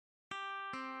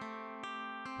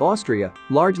Austria,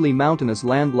 largely mountainous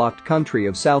landlocked country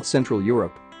of south-central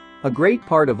Europe. A great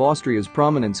part of Austria's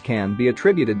prominence can be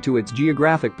attributed to its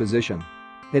geographic position.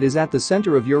 It is at the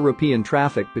center of European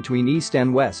traffic between east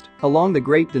and west, along the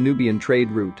Great Danubian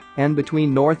trade route, and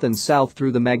between north and south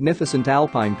through the magnificent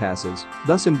Alpine passes,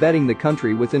 thus embedding the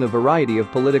country within a variety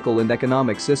of political and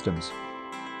economic systems.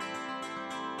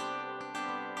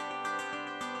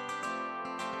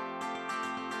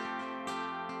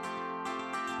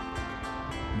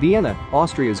 Vienna,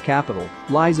 Austria's capital,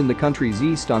 lies in the country's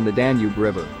east on the Danube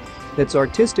River. Its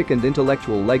artistic and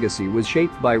intellectual legacy was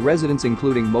shaped by residents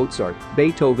including Mozart,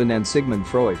 Beethoven and Sigmund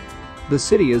Freud. The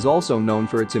city is also known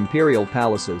for its imperial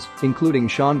palaces, including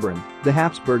Schönbrunn, the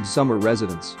Habsburg summer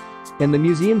residence. In the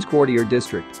museum's Quartier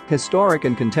district, historic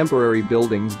and contemporary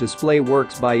buildings display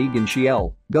works by Egon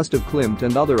Schiele, Gustav Klimt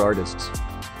and other artists.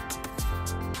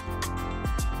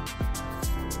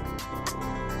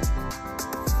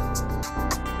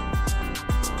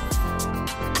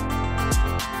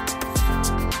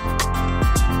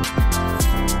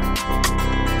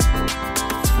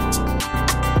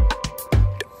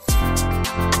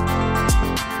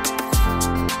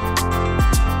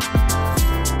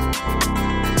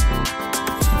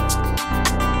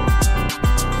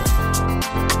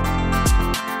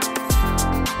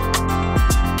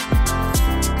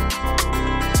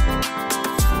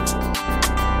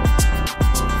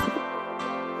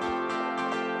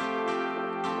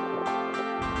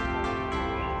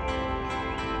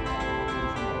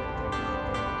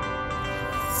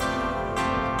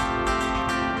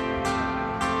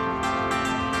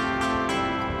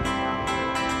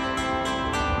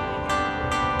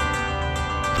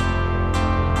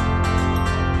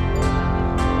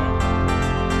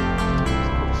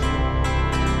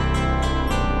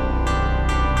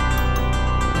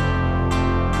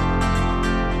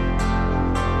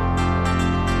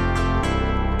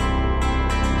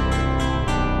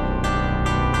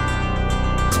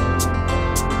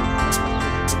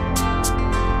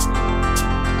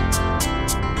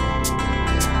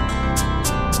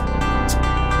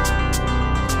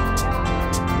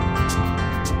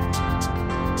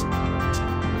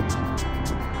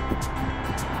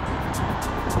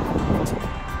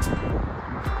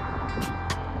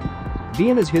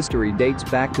 Vienna's history dates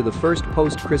back to the first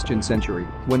post-Christian century,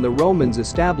 when the Romans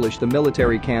established the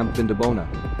military camp Vindobona.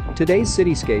 Today's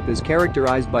cityscape is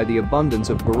characterized by the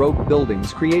abundance of Baroque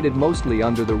buildings created mostly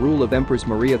under the rule of Empress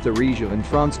Maria Theresia and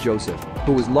Franz Joseph,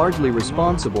 who was largely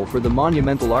responsible for the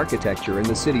monumental architecture in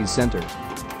the city's center.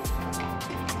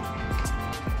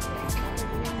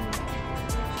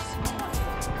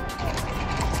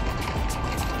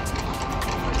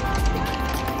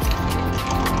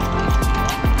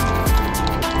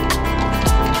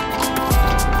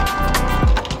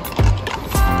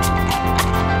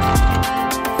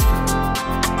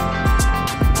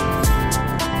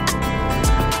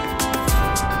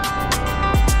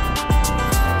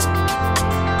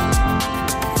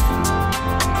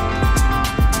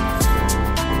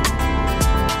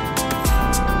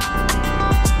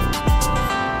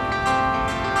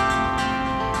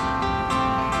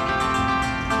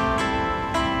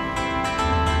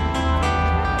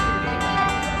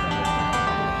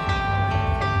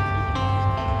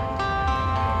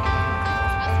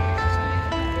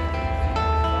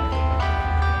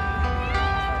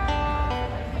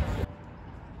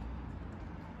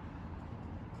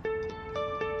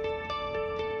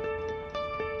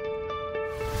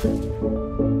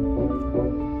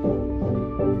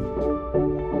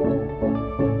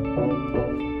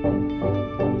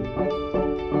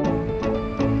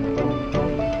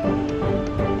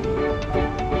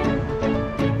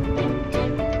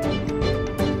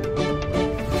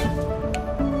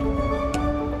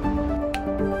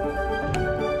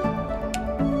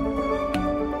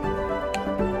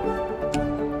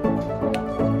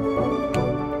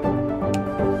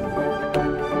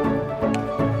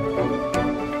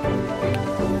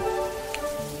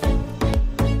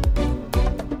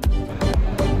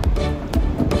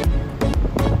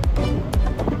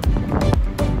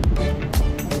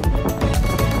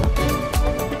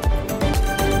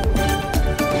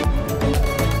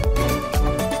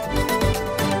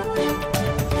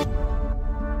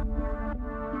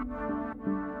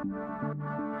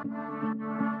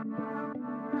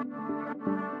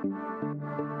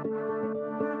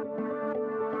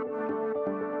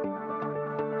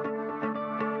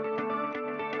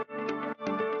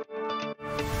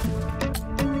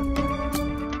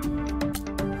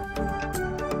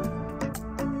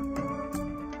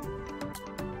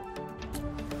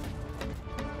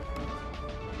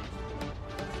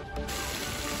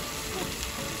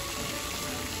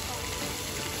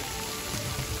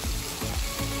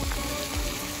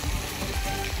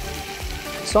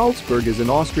 Salzburg is an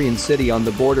Austrian city on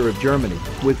the border of Germany,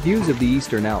 with views of the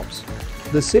Eastern Alps.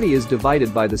 The city is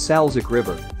divided by the Salzach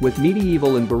River, with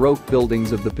medieval and Baroque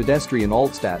buildings of the pedestrian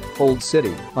Hallstatt, Old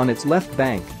City, on its left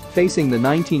bank, facing the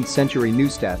 19th century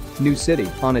Neustadt, New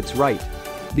City, on its right.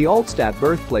 The Hallstatt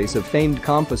birthplace of famed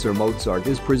composer Mozart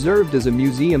is preserved as a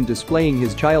museum displaying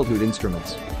his childhood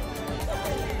instruments.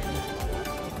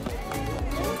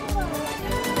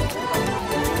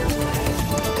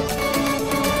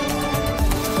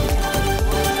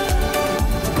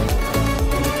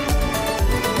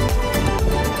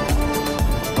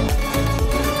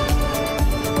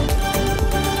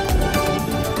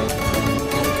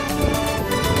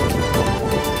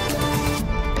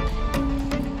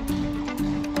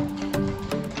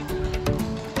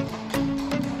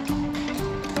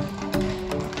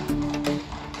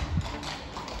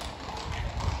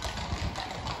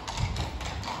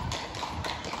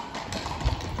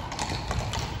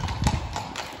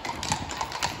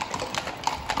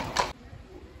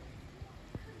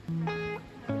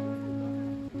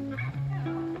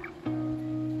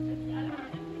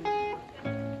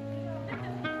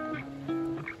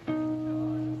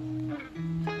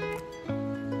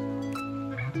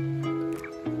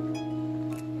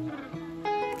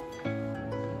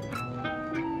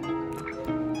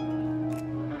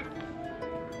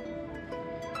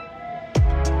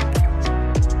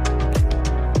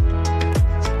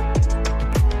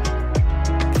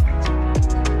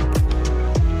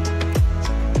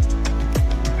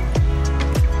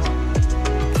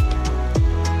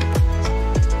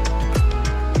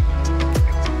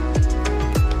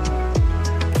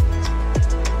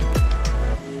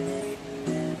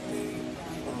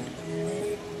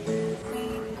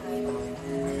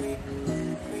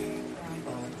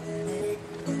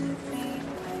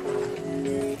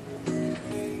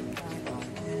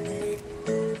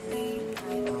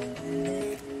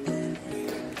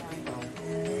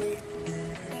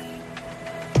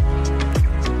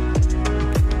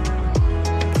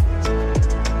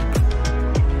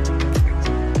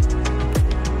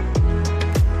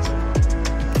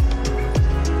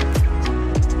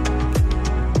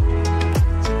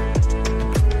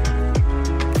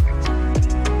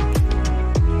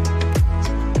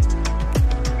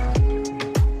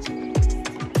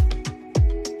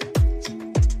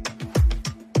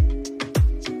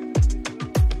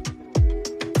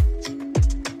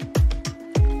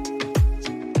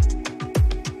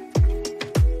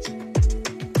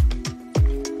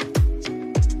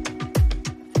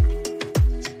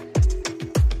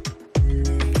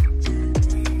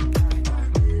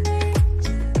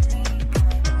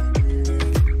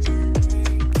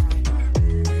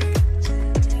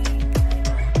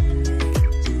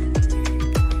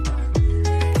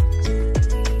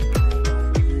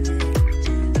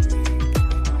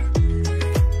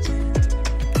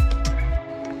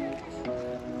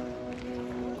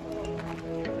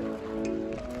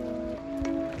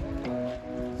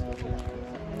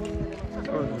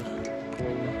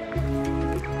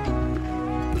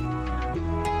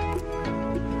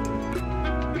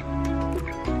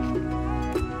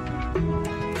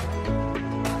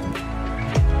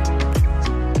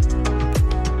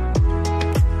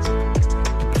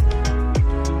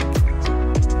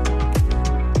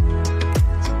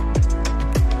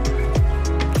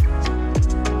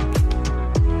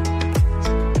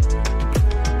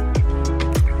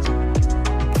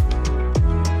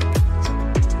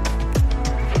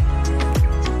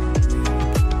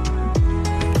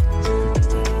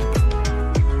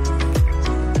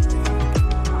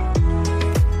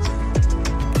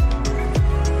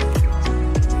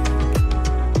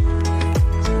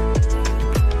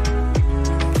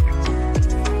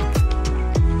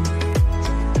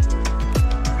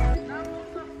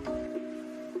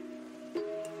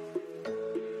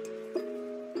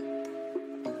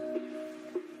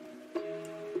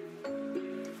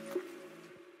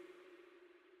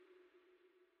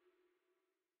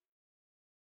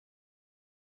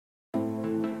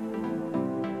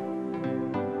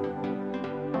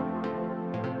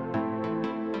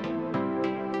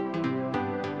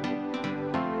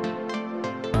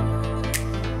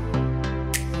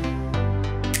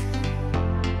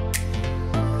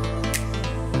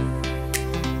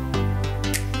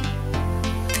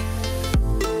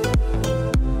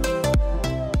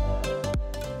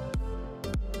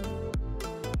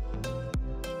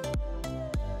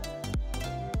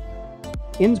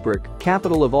 Innsbruck,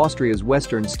 capital of Austria's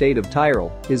western state of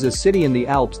Tyrol, is a city in the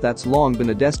Alps that's long been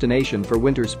a destination for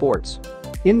winter sports.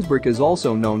 Innsbruck is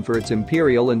also known for its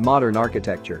imperial and modern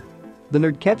architecture. The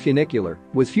Nordket funicular,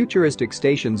 with futuristic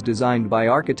stations designed by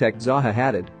architect Zaha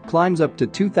Hadid, climbs up to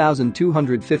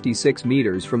 2,256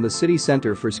 meters from the city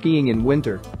center for skiing in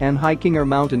winter and hiking or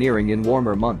mountaineering in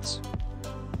warmer months.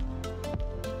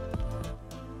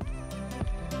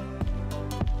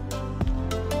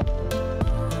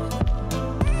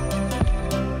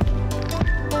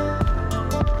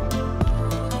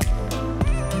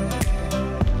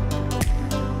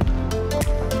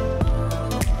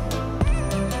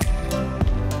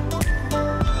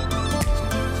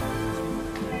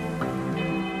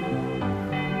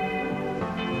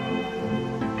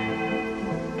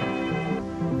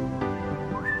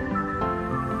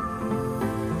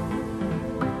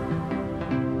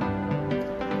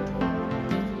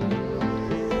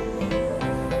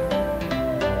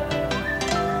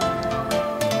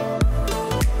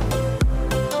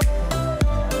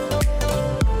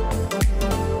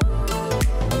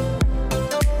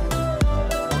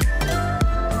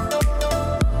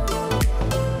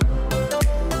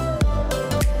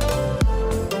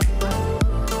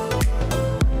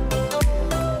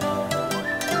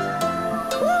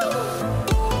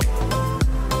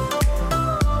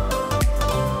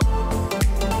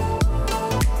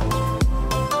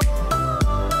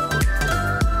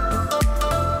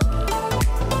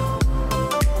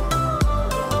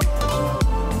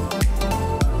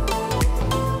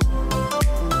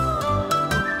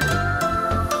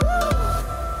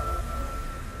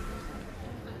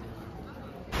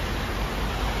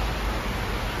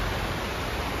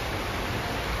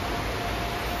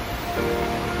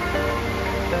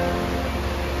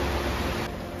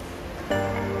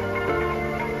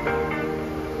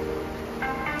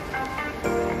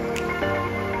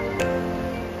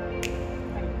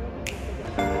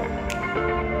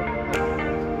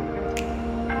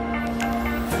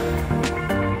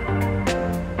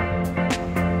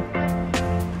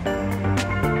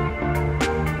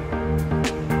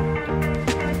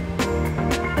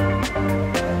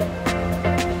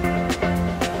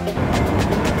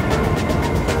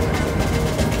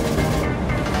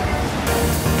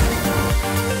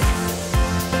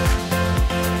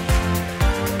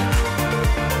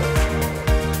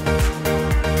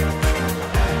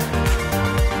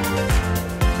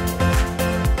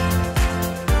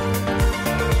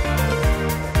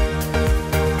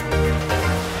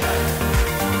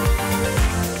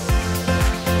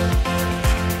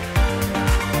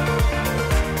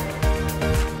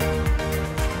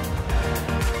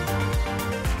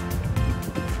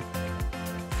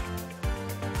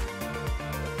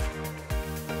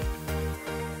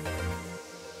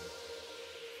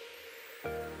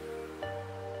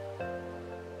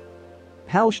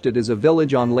 Hallstatt is a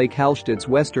village on Lake Hallstatt's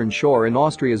western shore in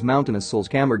Austria's mountainous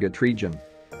Salzkammergut region.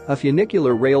 A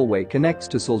funicular railway connects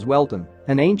to Salzwelten,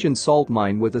 an ancient salt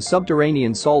mine with a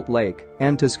subterranean salt lake,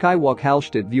 and to Skywalk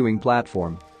Hallstatt viewing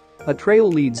platform. A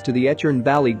trail leads to the Echern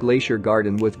Valley Glacier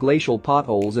Garden with glacial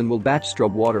potholes and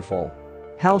Wilbachstrub waterfall.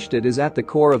 Hallstatt is at the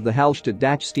core of the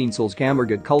Hallstatt-Dachstein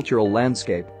Salzkammergut cultural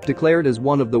landscape, declared as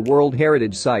one of the World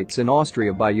Heritage Sites in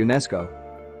Austria by UNESCO.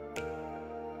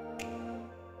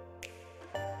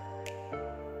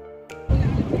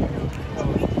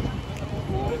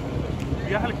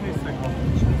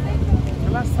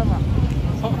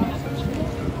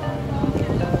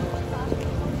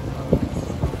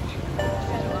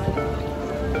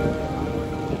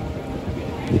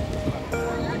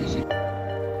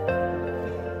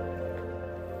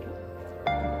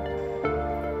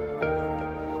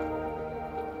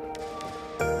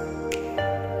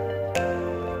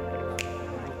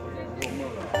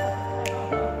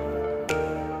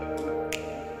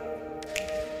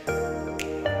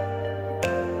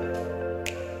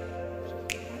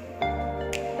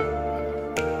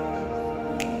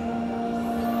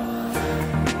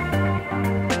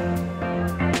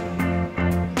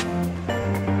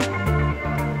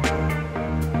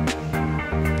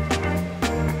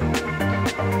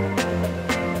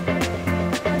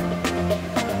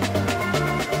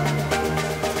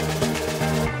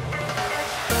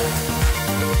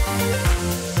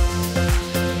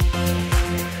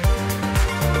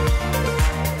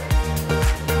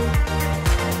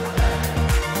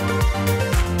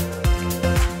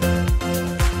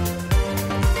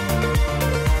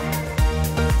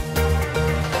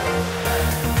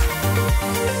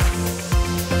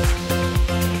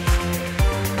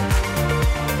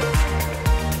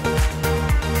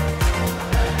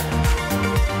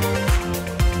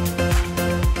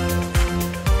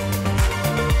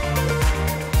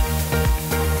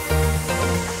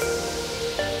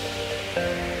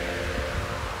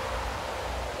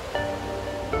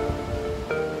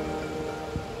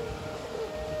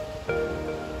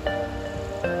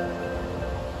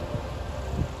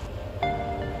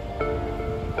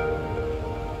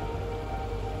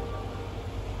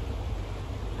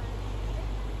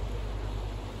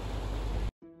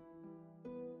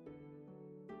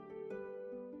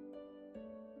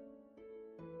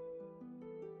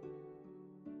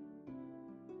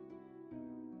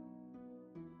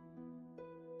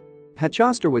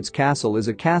 Hochosterwitz Castle is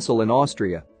a castle in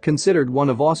Austria, considered one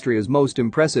of Austria's most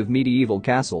impressive medieval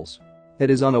castles.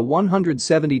 It is on a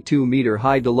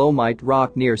 172-meter-high dolomite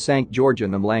rock near St.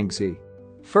 Georgen am Langsee.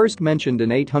 First mentioned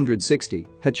in 860,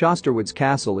 Hochosterwitz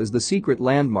Castle is the secret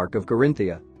landmark of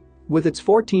Carinthia. With its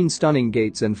 14 stunning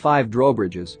gates and 5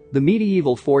 drawbridges, the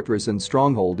medieval fortress and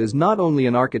stronghold is not only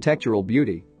an architectural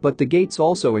beauty, but the gates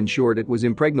also ensured it was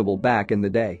impregnable back in the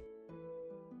day.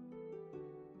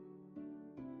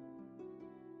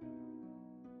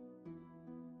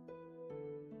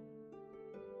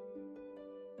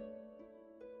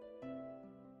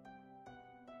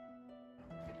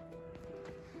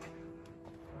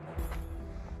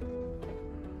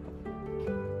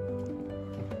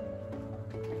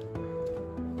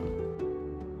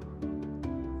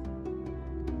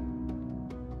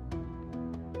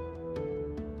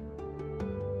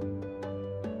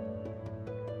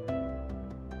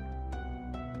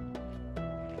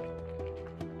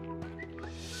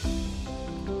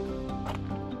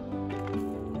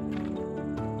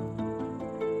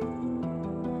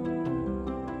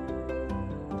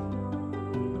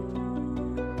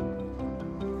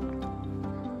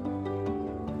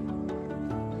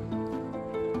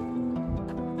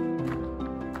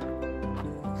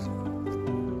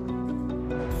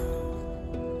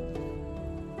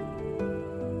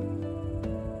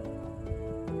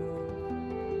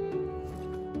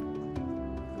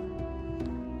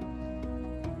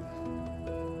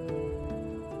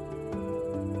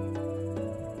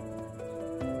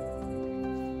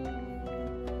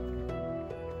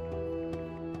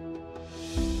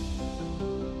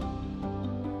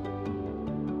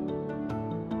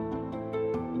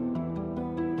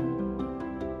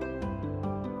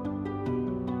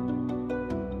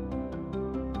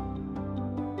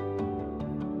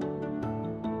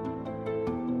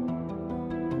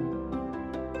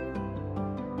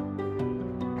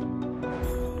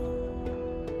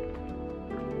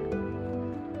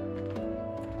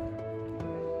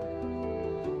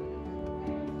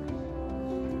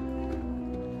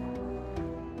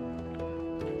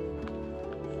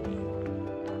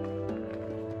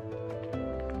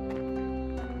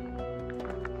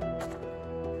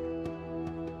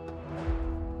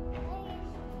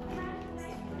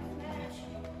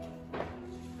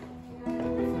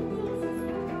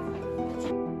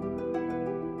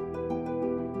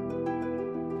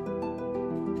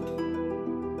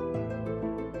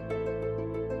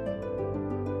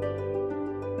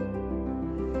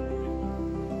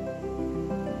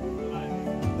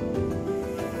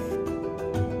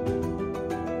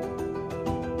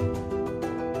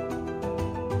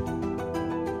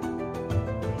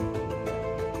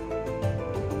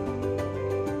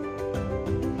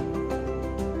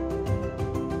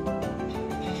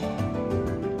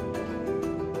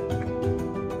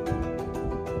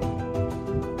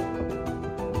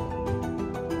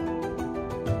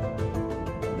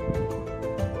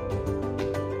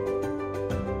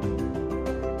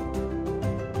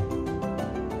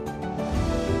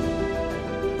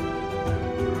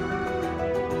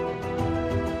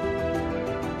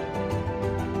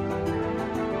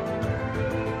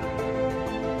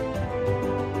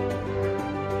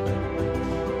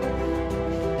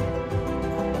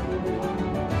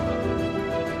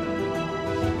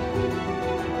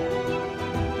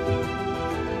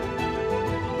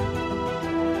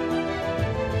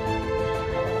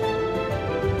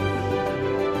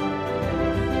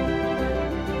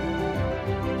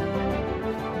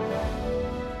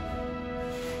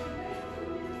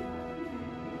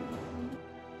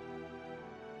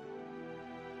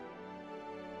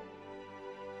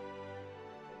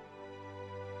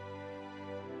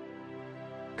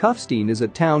 Kufstein is a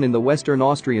town in the western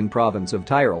Austrian province of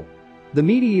Tyrol. The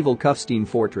medieval Kufstein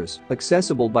fortress,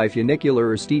 accessible by funicular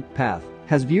or steep path,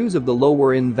 has views of the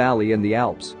Lower Inn Valley and the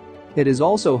Alps. It is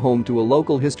also home to a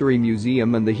local history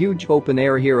museum and the huge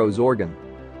open-air Heroes Organ.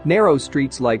 Narrow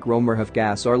streets like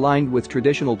Romerhofgasse are lined with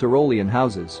traditional Tyrolean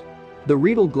houses. The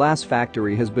Riedel glass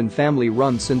factory has been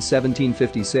family-run since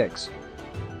 1756.